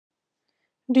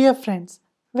Dear friends,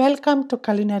 welcome to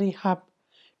Culinary Hub.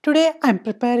 Today I am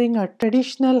preparing a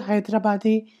traditional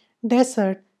Hyderabadi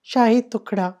dessert, Shahi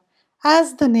Tukda.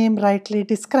 As the name rightly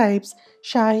describes,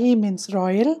 Shahi means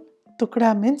royal,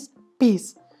 Tukda means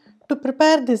piece. To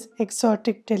prepare this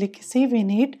exotic delicacy, we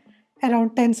need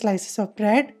around 10 slices of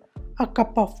bread, a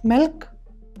cup of milk,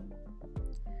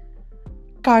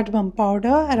 cardamom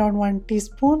powder around 1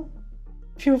 teaspoon,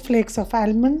 few flakes of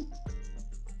almond,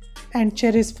 and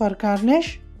cherries for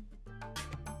garnish,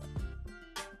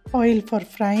 oil for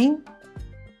frying,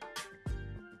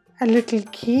 a little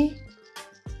ghee,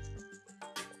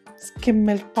 skim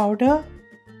milk powder,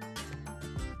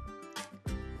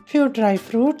 few dry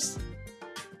fruits,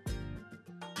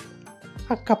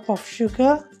 a cup of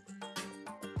sugar,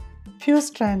 few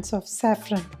strands of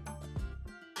saffron.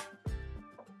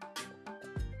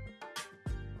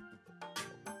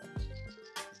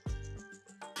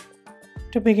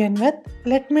 To begin with,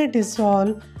 let me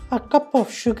dissolve a cup of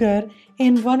sugar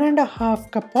in 1.5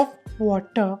 cup of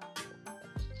water.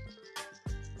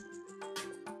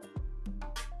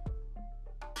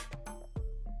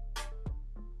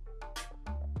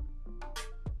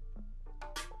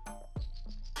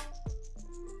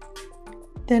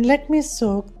 Then let me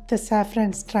soak the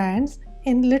saffron strands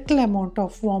in little amount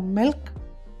of warm milk.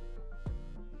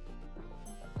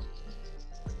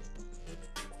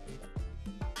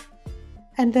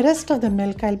 And the rest of the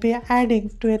milk I'll be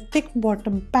adding to a thick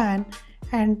bottom pan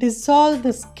and dissolve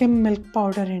the skim milk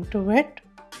powder into it.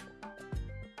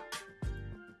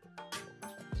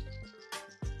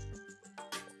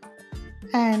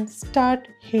 And start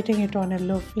heating it on a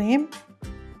low flame.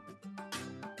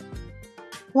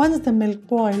 Once the milk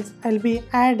boils, I'll be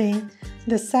adding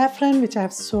the saffron which I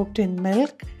have soaked in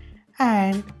milk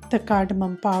and the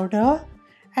cardamom powder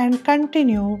and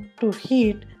continue to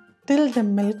heat till the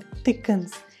milk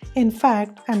thickens. In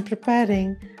fact, I'm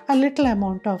preparing a little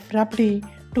amount of rabdi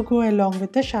to go along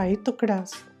with the Shahi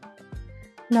Tukdas.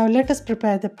 Now let us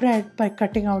prepare the bread by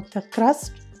cutting out the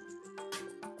crust.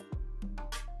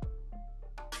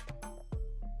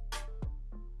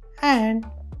 And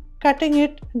cutting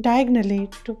it diagonally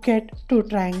to get 2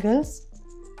 triangles.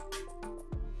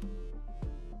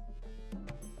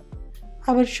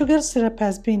 Our sugar syrup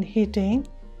has been heating.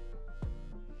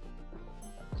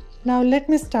 Now let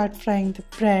me start frying the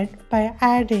bread by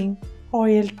adding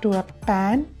oil to a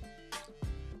pan.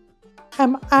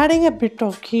 I'm adding a bit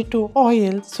of ghee to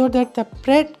oil so that the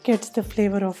bread gets the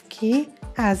flavor of ghee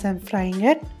as I'm frying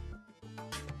it.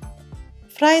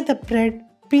 Fry the bread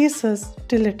pieces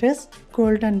till it is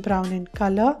golden brown in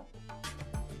color.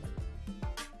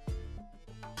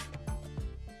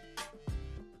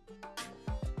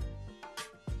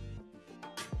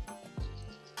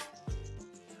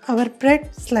 Our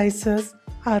bread slices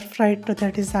are fried to the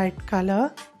desired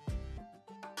color.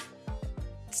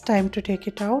 It's time to take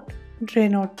it out.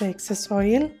 Drain out the excess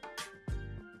oil.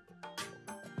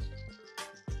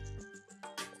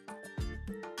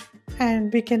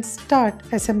 And we can start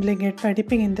assembling it by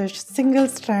dipping in the single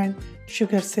strand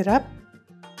sugar syrup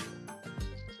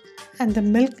and the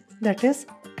milk that is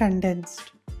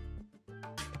condensed.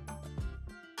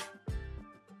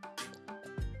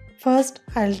 First,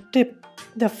 I'll dip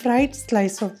the fried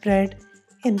slice of bread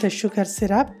in the sugar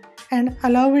syrup and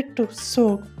allow it to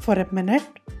soak for a minute.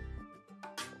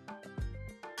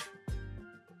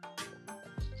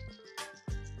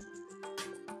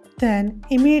 Then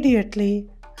immediately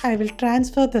I will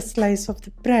transfer the slice of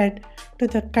the bread to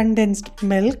the condensed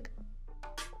milk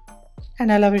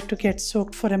and allow it to get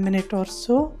soaked for a minute or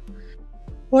so.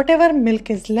 Whatever milk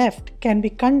is left can be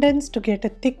condensed to get a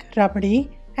thick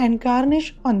rabdi and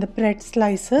garnish on the bread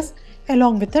slices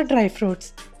along with the dry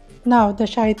fruits. Now the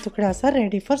Shahi Tukdas are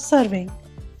ready for serving.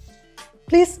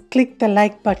 Please click the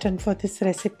like button for this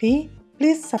recipe.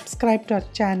 Please subscribe to our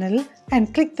channel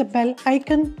and click the bell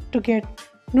icon to get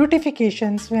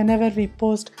notifications whenever we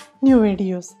post new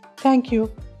videos. Thank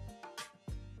you.